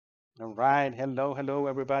All right, hello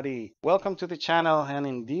everybody. Welcome to the channel, and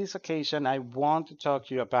in this occasion I want to talk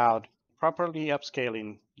to you about properly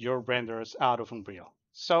upscaling your renders out of Unreal.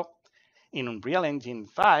 So in Unreal Engine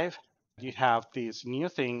 5, you have this new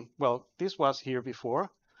thing. Well, this was here before,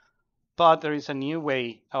 but there is a new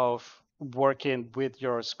way of working with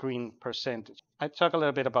your screen percentage. I talked a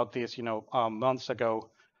little bit about this, months ago.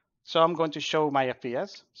 So I'm going to show my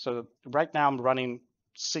FPS. So right now I'm running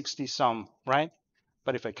 60 some, right?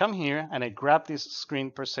 But if I come here and I grab this screen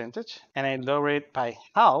percentage and I lower it by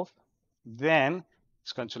half, then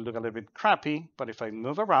it's going to look a little bit crappy. But if I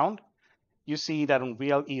move around, you see that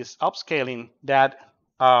Unreal is upscaling that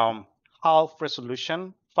half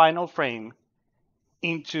resolution final frame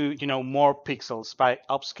into more pixels by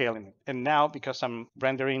upscaling it. And now because I'm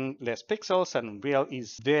rendering less pixels and Unreal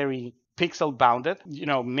is very pixel bounded,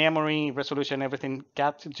 memory, resolution, everything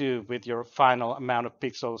got to do with your final amount of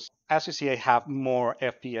pixels. As you see, I have more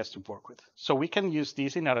FPS to work with. So we can use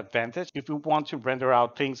this in our advantage if we want to render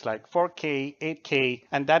out things like 4K, 8K,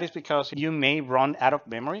 and that is because you may run out of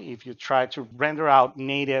memory if you try to render out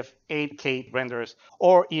native 8K renders,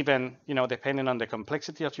 or even, depending on the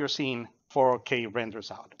complexity of your scene, 4K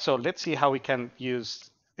renders out. So let's see how we can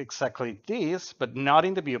use exactly this, but not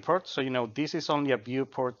in the viewport. So, this is only a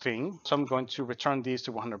viewport thing. So I'm going to return this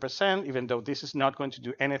to 100%, even though this is not going to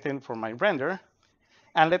do anything for my render.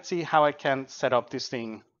 And let's see how I can set up this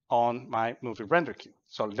thing on my movie render queue.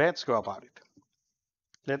 So let's go about it.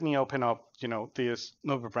 Let me open up, this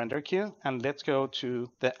movie render queue, and let's go to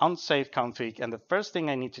the unsafe config. And the first thing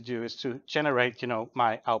I need to do is to generate,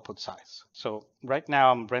 my output size. So right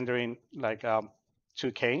now I'm rendering like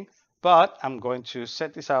 2K, but I'm going to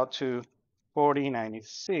set this out to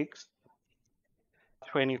 4096,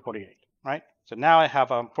 2048, right? So now I have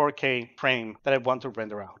a 4K frame that I want to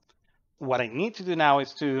render out. What I need to do now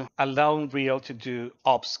is to allow Unreal to do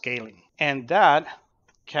upscaling. And that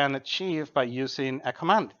can achieve by using a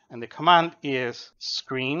command. And the command is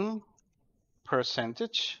screen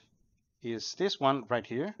percentage, is this one right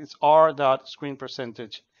here. It's r.screen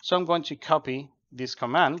percentage. So I'm going to copy this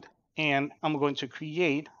command and I'm going to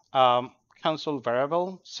create a console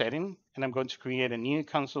variable setting, and I'm going to create a new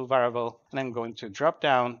console variable, and I'm going to drop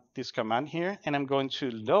down this command here, and I'm going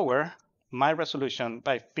to lower my resolution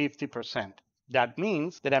by 50%. That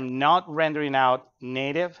means that I'm not rendering out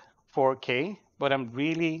native 4K, but I'm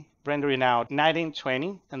really rendering out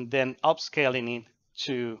 1920 and then upscaling it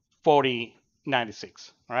to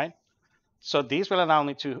 4096, right? So this will allow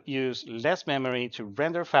me to use less memory to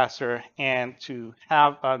render faster and to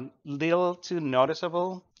have a little to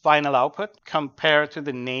noticeable final output compared to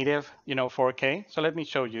the native, 4K. So let me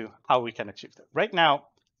show you how we can achieve that. Right now,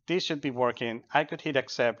 this should be working. I could hit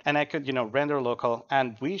accept and I could, render local,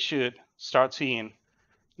 and we should start seeing,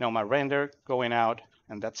 my render going out,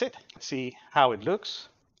 and that's it. See how it looks.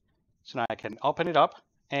 So now I can open it up,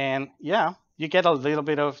 and yeah, you get a little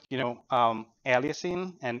bit of,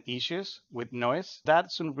 aliasing and issues with noise.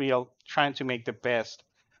 That's Unreal trying to make the best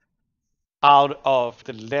out of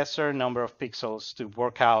the lesser number of pixels to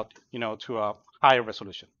work out, to a higher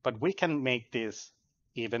resolution. But we can make this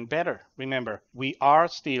even better. Remember, we are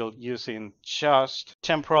still using just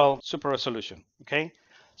temporal super resolution, okay?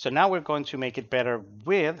 So now we're going to make it better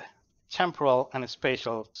with temporal and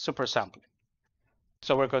spatial super sampling.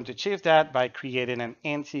 So we're going to achieve that by creating an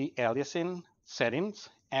anti-aliasing settings.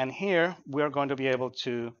 And here we're going to be able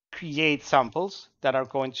to create samples that are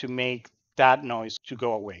going to make that noise to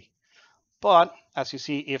go away. But as you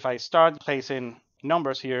see, if I start placing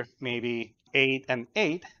numbers here, maybe 8 and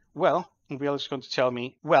 8, well, Unreal is going to tell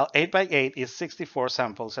me, well, 8 by 8 is 64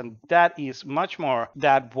 samples, and that is much more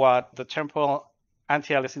than what the temporal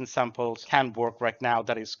anti-aliasing samples can work right now,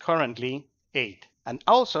 that is currently 8. And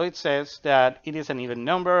also it says that it is an even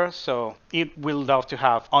number, so it will love to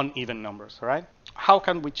have uneven numbers, right? How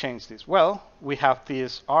can we change this? Well, we have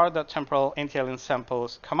this r.temporal anti-aliasing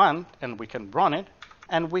samples command, and we can run it,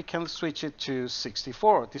 and we can switch it to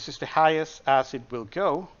 64. This is the highest as it will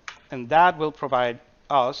go, and that will provide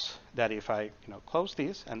us that if I close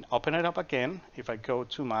this and open it up again, if I go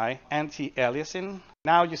to my anti-aliasing,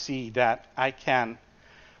 now you see that I can,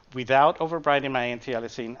 without overriding my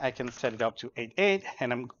anti-aliasing, I can set it up to 8.8,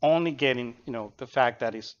 and I'm only getting, the fact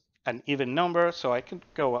that it's an even number, so I could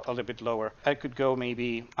go a little bit lower. I could go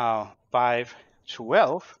maybe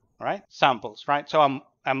 512, right? Samples, right? So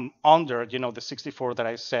I'm under, the 64 that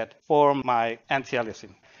I set for my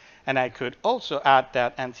anti-aliasing. And I could also add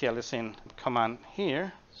that anti-aliasing command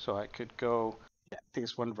here. So I could go,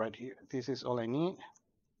 this one right here. This is all I need.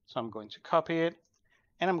 So I'm going to copy it,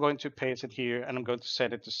 and I'm going to paste it here, and I'm going to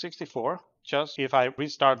set it to 64. just if I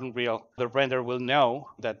restart Unreal, the render will know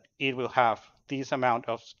that it will have this amount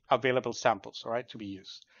of available samples, all right, to be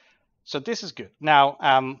used. So this is good. Now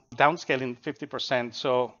I'm downscaling 50%,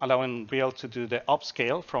 so allowing Unreal to do the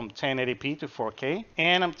upscale from 1080p to 4K.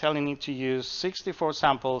 And I'm telling it to use 64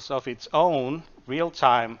 samples of its own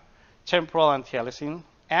real-time temporal anti-aliasing,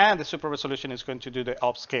 and the super resolution is going to do the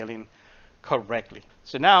upscaling correctly.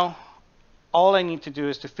 So now all I need to do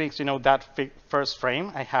is to fix, that first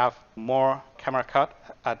frame. I have more camera cut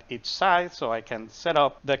at each side, so I can set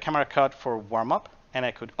up the camera cut for warm-up. And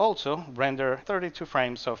I could also render 32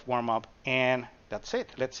 frames of warm-up, and that's it.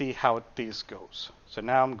 Let's see how this goes. So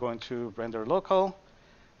now I'm going to render local,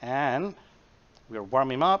 and we're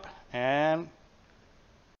warming up, and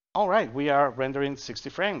all right, we are rendering 60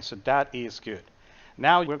 frames, so that is good.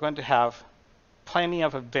 Now we're going to have plenty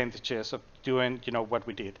of advantages of doing, what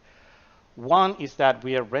we did. One is that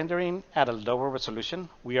we are rendering at a lower resolution.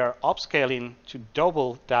 We are upscaling to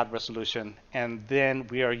double that resolution, and then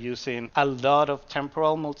we are using a lot of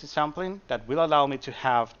temporal multisampling that will allow me to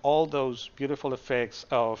have all those beautiful effects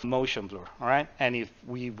of motion blur, all right? And if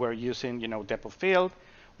we were using, depth of field,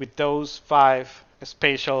 with those 5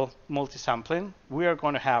 spatial multisampling, we are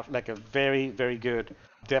going to have like a very, very good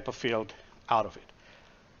depth of field out of it.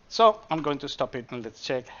 So I'm going to stop it and let's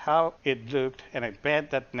check how it looked. And I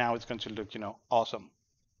bet that now it's going to look, awesome.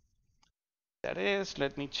 That is,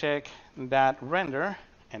 let me check that render.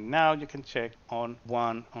 And now you can check on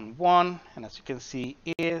one. And as you can see,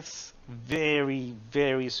 it is very,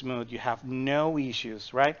 very smooth. You have no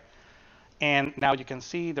issues, right? And now you can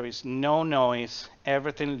see there is no noise.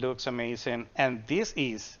 Everything looks amazing. And this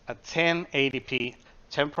is a 1080p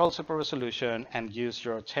temporal super resolution, and use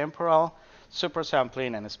your temporal super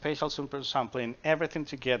sampling and spatial super sampling, everything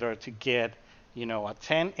together to get, a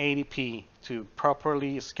 1080p to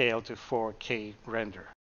properly scale to 4K render.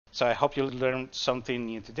 So I hope you learned something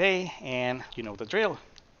new today, and you know the drill.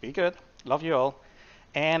 Be good. Love you all.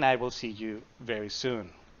 And I will see you very soon.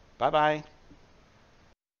 Bye-bye.